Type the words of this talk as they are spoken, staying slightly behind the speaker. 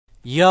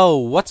Yo,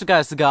 what's up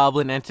guys, the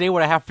Goblin, and today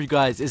what I have for you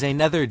guys is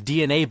another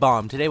DNA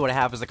bomb. Today what I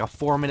have is like a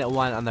 4-minute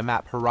one on the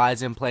map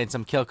Horizon, playing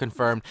some kill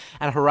confirmed,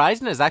 and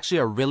Horizon is actually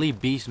a really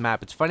beast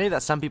map. It's funny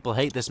that some people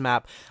hate this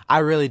map. I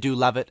really do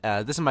love it.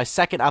 This is my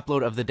second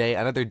upload of the day,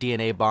 another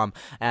DNA bomb,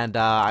 and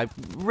I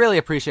really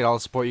appreciate all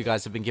the support you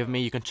guys have been giving me.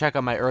 You can check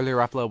out my earlier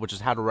upload, which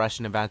is how to rush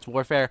in Advanced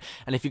Warfare,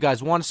 and if you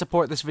guys want to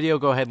support this video,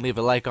 go ahead and leave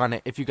a like on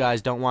it. If you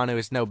guys don't want to,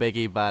 it's no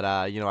biggie,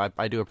 but you know,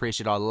 I do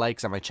appreciate all the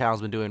likes, and my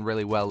channel's been doing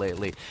really well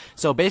lately.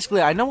 So basically,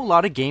 I know a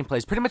lot of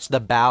gameplays. Pretty much the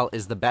BAL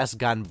is the best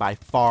gun by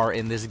far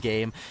in this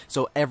game,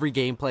 so every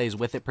gameplay is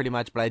with it pretty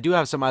much, but I do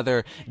have some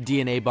other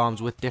DNA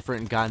bombs with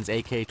different guns,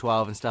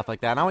 AK-12 and stuff like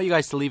that, and I want you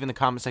guys to leave in the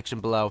comment section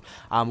below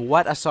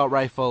what assault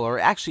rifle, or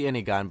actually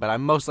any gun, but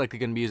I'm most likely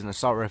going to be using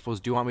assault rifles,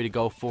 do you want me to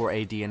go for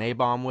a DNA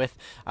bomb with.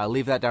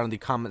 Leave that down in the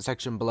comment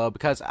section below,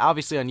 because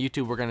obviously on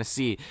YouTube we're going to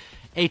see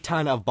a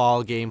ton of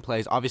ball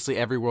gameplays. Obviously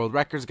every world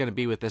record is going to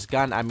be with this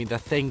gun. I mean, the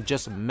thing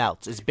just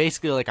melts. It's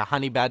basically like a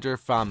honey badger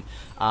from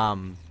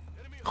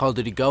Call of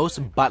Duty Ghosts,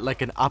 but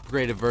like an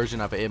upgraded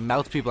version of it. It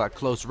melts people at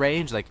close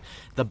range. Like,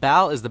 the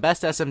BAL is the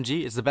best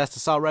SMG, it's the best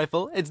assault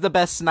rifle, it's the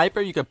best sniper.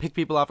 You can pick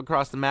people off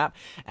across the map,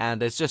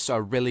 and it's just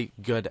a really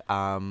good,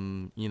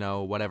 you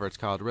know, whatever it's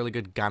called, really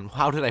good gun.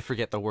 How did I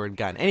forget the word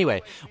gun?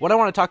 Anyway, what I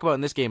want to talk about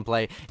in this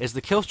gameplay is the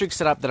kill streak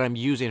setup that I'm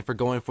using for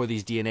going for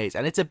these DNAs,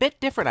 and it's a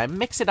bit different. I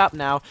mix it up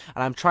now,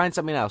 and I'm trying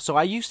something else. So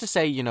I used to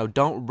say, you know,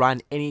 don't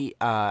run any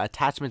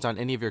attachments on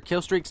any of your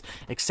kill streaks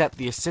except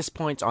the assist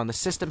points on the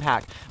system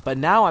hack, but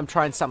now I'm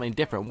trying something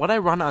different. What I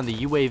run on the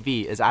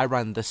UAV is I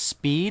run the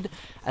speed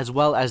as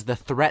well as the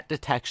threat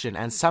detection,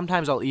 and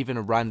sometimes I'll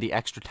even run the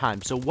extra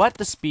time. So what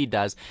the speed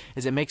does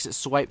is it makes it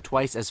swipe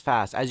twice as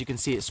fast. As you can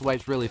see, it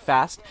swipes really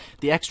fast.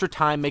 The extra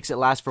time makes it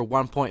last for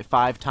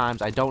 1.5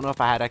 times. I don't know if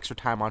I had extra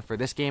time on for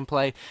this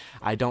gameplay.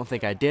 I don't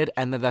think I did.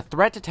 And then the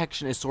threat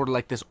detection is sort of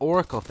like this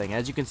oracle thing.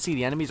 As you can see,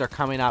 the enemies are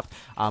coming up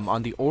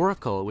on the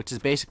oracle, which is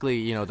basically,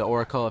 you know, the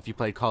oracle. If you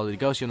played Call of Duty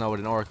Ghosts, you'll know what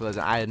an oracle is.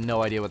 And I had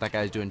no idea what that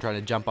guy's doing, trying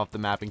to jump off the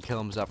map and kill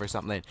himself or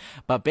something.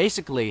 But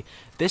basically,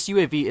 this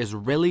UAV is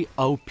really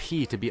OP,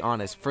 to be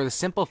honest, for the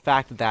simple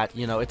fact that,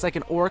 you know, it's like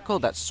an oracle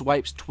that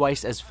swipes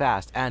twice as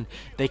fast, and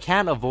they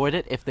can't avoid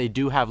it if they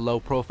do have low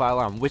profile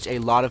on, which a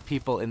lot of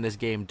people in this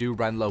game do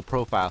run low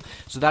profile.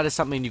 So that is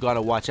something you got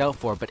to watch out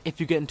for. But if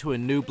you get into a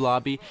noob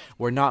lobby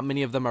where not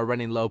many of them are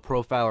running low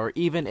profile, or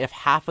even if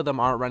half of them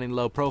aren't running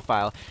low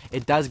profile,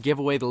 it does give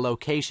away the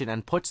location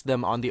and puts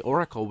them on the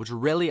oracle, which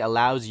really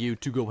allows you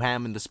to go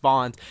ham in the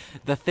spawns.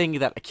 The thing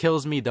that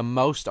kills me the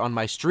most on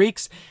my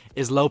streaks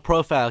is low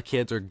profile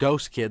kids or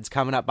ghost kids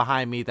coming up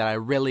behind me that I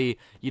really,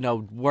 you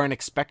know, weren't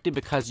expecting,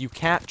 because you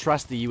can't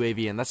trust the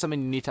UAV, and that's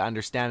something you need to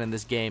understand in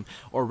this game,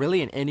 or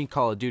really in any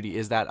Call of Duty,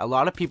 is that a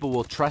lot of people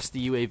will trust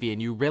the UAV,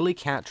 and you really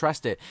can't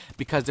trust it,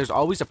 because there's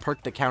always a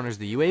perk that counters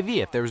the UAV.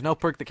 If there was no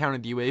perk that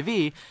countered the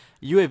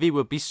UAV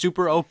would be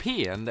super OP,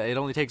 and it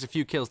only takes a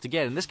few kills to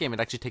get. In this game,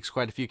 it actually takes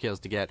quite a few kills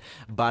to get,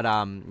 but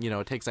you know,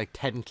 it takes like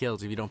 10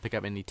 kills if you don't pick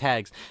up any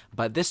tags.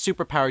 But this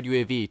super-powered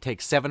UAV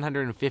takes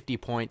 750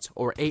 points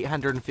or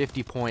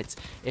 850 points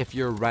if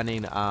you're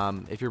running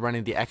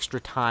the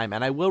extra time.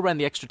 And I will run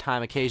the extra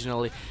time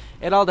occasionally.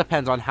 It all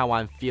depends on how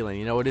I'm feeling.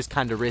 You know, it is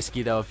kind of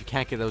risky though if you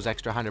can't get those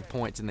extra 100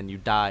 points and then you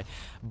die.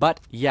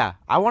 But yeah,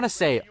 I want to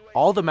say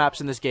all the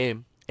maps in this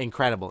game,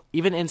 incredible.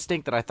 Even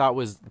Instinct, that I thought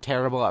was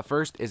terrible at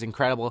first, is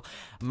incredible.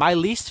 My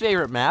least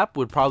favorite map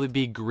would probably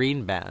be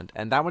Green Band,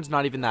 and that one's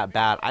not even that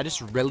bad. I just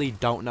really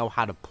don't know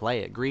how to play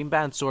it. Green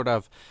Band sort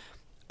of,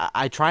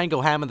 I try and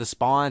go ham in the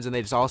spawns, and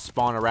they just all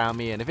spawn around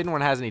me. And if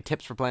anyone has any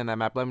tips for playing that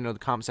map, let me know in the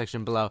comment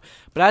section below.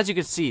 But as you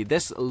can see,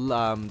 this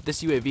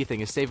UAV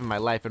thing is saving my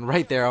life. And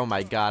right there, oh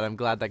my god, I'm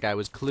glad that guy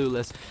was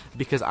clueless,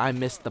 because I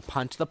missed the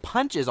punch. The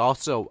punch is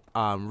also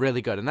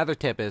really good. Another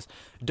tip is,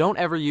 don't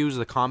ever use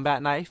the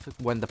combat knife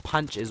when the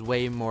punch is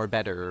way more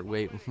better.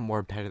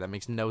 That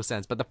makes no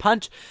sense. But the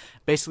punch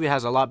basically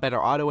has a lot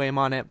better auto aim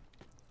on it.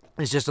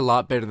 It's just a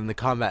lot better than the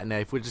combat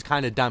knife, which is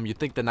kind of dumb. You'd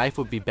think the knife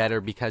would be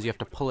better because you have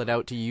to pull it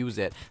out to use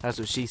it. That's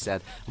what she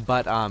said.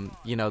 But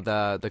you know,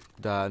 the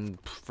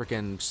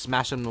freaking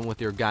smashing them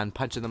with your gun,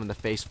 punching them in the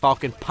face,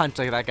 Falcon punch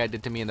like that guy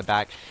did to me in the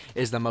back,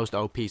 is the most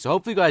OP. So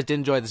hopefully you guys did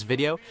enjoy this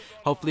video.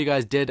 Hopefully you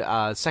guys did.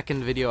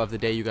 Second video of the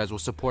day, you guys will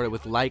support it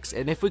with likes,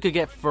 and if we could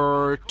get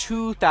for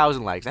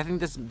 2,000 likes, I think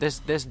this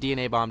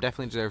DNA bomb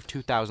definitely deserves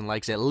 2,000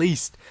 likes at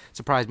least.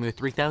 Surprise me with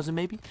 3,000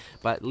 maybe.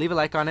 But leave a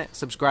like on it.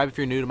 Subscribe if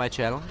you're new to my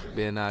channel.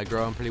 Been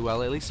growing pretty well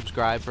lately.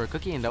 Subscribe for a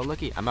cookie, and don't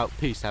looky. I'm out.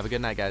 Peace. Have a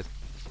good night, guys.